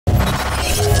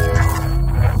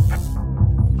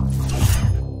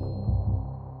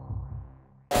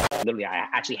literally, I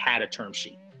actually had a term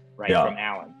sheet, right, from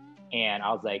Alan. And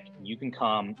I was like, you can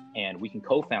come and we can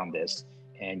co-found this,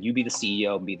 and you be the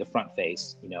CEO and be the front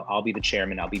face. You know, I'll be the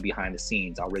chairman, I'll be behind the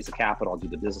scenes, I'll raise the capital, I'll do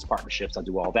the business partnerships, I'll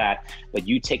do all that. But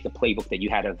you take the playbook that you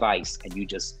had at Vice and you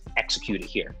just execute it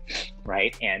here,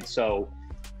 right? And so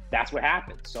that's what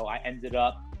happened. So I ended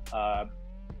up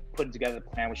putting together the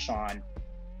plan with Sean.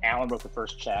 Alan wrote the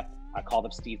first check. I called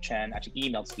up Steve Chen, actually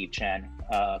emailed Steve Chen,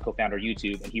 co-founder of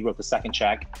YouTube, and he wrote the second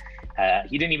check.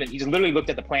 He just literally looked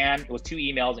at the plan. It was 2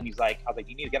 emails, and I was like,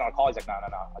 you need to get on a call. He's like, no,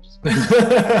 I'll just,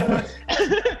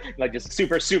 like just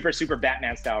super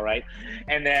Batman style, right?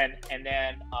 And then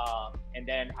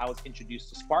I was introduced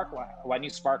to Spark Lab. Well, I knew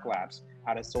Spark Labs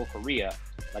out of Seoul, Korea,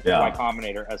 like the Y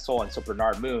Combinator at Seoul, and so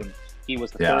Bernard Moon, he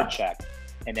was the third check.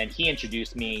 And then he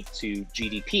introduced me to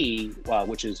GDP,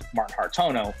 which is Martin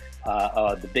Hartono,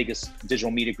 the biggest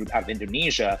digital media group out of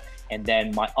Indonesia. And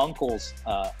then my uncle's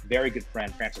very good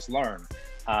friend, Francis Learn,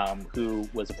 who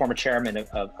was a former chairman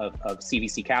of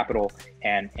CVC Capital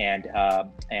and one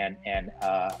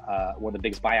of the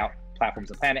biggest buyout platforms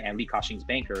on the planet, and Li Ka-shing's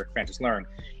banker, Francis Learn.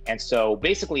 And so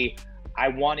basically, I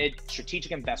wanted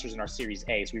strategic investors in our Series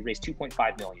A. So we raised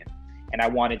 2.5 million. And I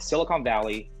wanted Silicon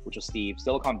Valley, which was Steve,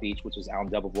 Silicon Beach, which was Alan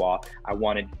Debevoise. I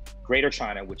wanted Greater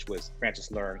China, which was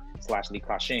Francis Learn / Li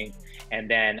Ka-shing. And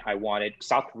then I wanted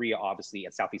South Korea, obviously,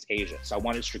 and Southeast Asia. So I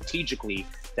wanted strategically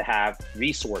to have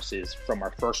resources from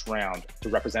our first round to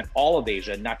represent all of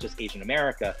Asia, not just Asian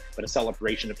America, but a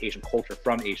celebration of Asian culture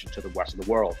from Asia to the rest of the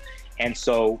world. And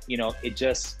so, you know,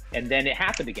 and then it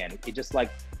happened again. It just like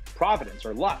providence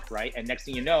or luck, right? And next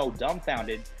thing you know,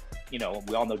 Dumbfounded, you know,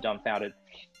 we all know Dumbfounded,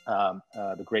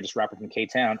 the greatest rapper from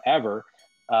K-Town ever,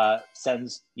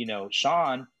 sends, you know,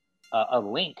 Sean a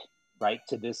link, right,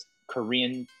 to this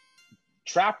Korean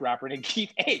trap rapper named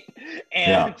Keith Ape.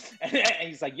 And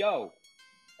he's like, yo,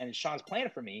 and Sean's playing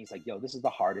it for me. He's like, yo, this is the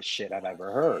hardest shit I've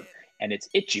ever heard. And it's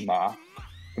 88rising Ma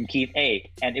from Keith Ape.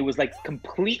 And it was like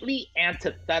completely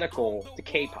antithetical to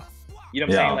K-pop. You know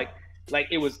what I'm saying? Like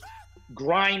it was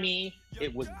grimy,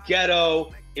 it was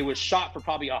ghetto, it was shot for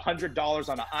probably $100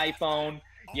 on an iPhone.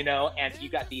 You know, and you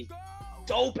got these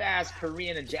dope ass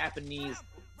Korean and Japanese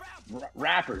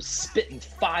rappers spitting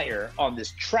fire on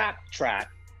this trap track,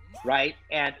 right?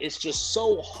 And it's just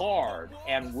so hard.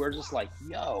 And we're just like,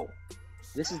 yo,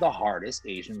 this is the hardest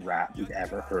Asian rap we've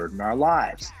ever heard in our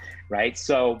lives, right?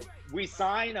 So we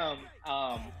sign them,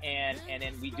 and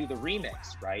then we do the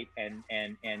remix, right? And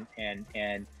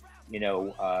you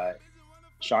know,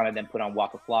 Sean and then put on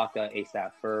Waka Flocka,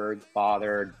 ASAP Ferg,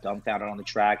 Father, Dumbfounded on the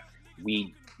track.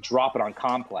 We drop it on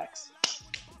Complex,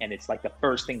 and it's like the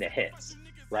first thing that hits,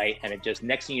 right? And it just,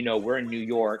 next thing you know, we're in New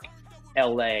York,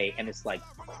 LA, and it's like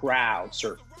crowd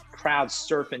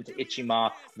surfing to 88rising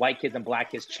Ma, white kids and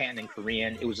black kids chanting in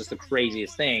Korean. It was just the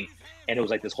craziest thing. And it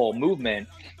was like this whole movement.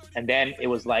 And then it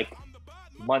was like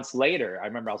months later, I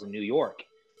remember I was in New York,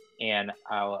 and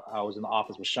I was in the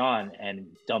office with Sean, and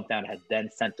Dumbfounded had then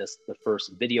sent us the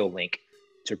first video link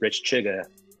to Rich Chiga,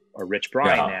 or Rich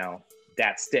Brian now,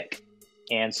 Dat Stick.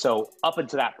 And so up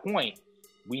until that point,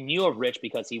 we knew of Rich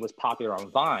because he was popular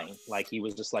on Vine. Like, he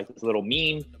was just like this little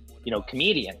meme, you know,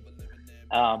 comedian.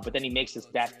 But then he makes this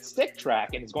Dat Stick track,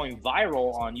 and it's going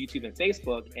viral on YouTube and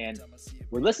Facebook. And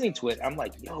we're listening to it. I'm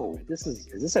like, yo, is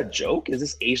this a joke? Is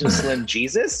this Asian Slim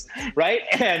Jesus? Right?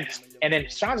 And then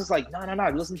Sean's just like,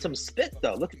 no, listen to him spit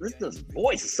though. Listen to his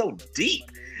voice, it's so deep.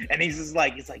 And he's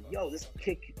like, yo, this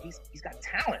kid, he's got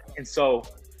talent. And so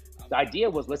the idea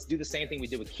was, let's do the same thing we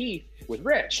did with Keith with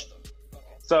Rich.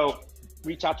 So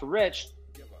reach out to Rich,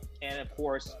 and of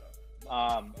course,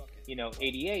 you know,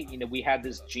 88, you know, we had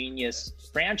this genius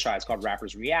franchise called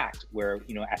Rappers React, where,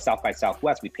 you know, at South by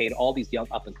Southwest, we paid all these young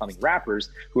up and coming rappers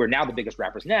who are now the biggest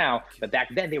rappers now, but back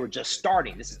then they were just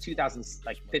starting. This is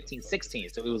 2015, 16.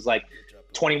 So it was like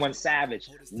 21 Savage,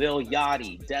 Lil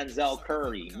Yachty, Denzel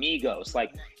Curry, Migos,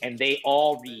 like, and they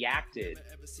all reacted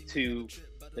to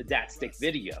the Dat Stick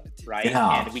video, right?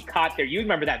 Yeah. And we caught there. You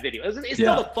remember that video? It's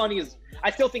still the funniest.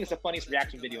 I still think it's the funniest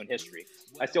reaction video in history.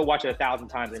 I still watch it 1,000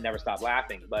 times and never stop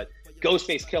laughing. But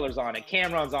Ghostface Killer's on it,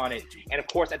 Cameron's on it, and of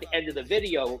course at the end of the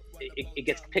video, it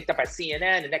gets picked up by CNN.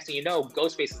 And next thing you know,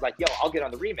 Ghostface is like, "Yo, I'll get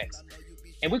on the remix,"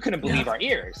 and we couldn't believe our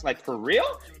ears. Like, for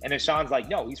real? And then Sean's like,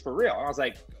 "No, he's for real." And I was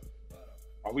like,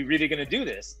 are we really gonna do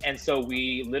this? And so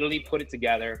we literally put it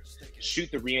together,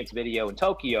 shoot the remix video in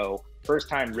Tokyo. First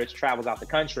time Rich travels out the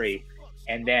country,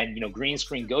 and then, you know, green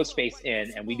screen Ghostface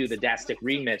in, and we do the Dat Stick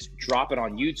remix, drop it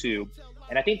on YouTube.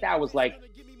 And I think that was like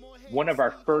one of our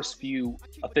first few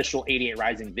official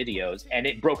 88rising videos, and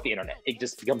it broke the internet. It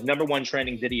just becomes #1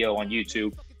 trending video on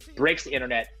YouTube, breaks the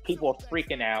internet, people are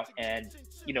freaking out, and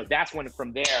you know, that's when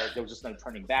from there was just no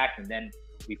turning back. And then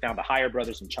we found the Higher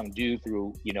Brothers in Chengdu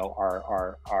through, you know,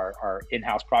 our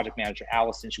in-house project manager,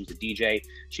 Allison. She was a DJ.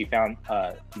 She found,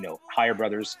 you know, Higher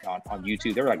Brothers on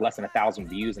YouTube. They were like less than 1,000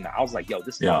 views. And I was like, yo,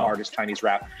 this is the hardest Chinese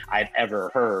rap I've ever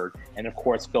heard. And of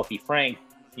course, Filthy Frank,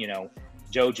 you know,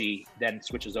 Joji then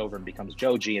switches over and becomes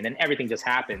Joji. And then everything just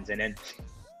happens. And then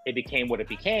it became what it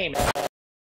became.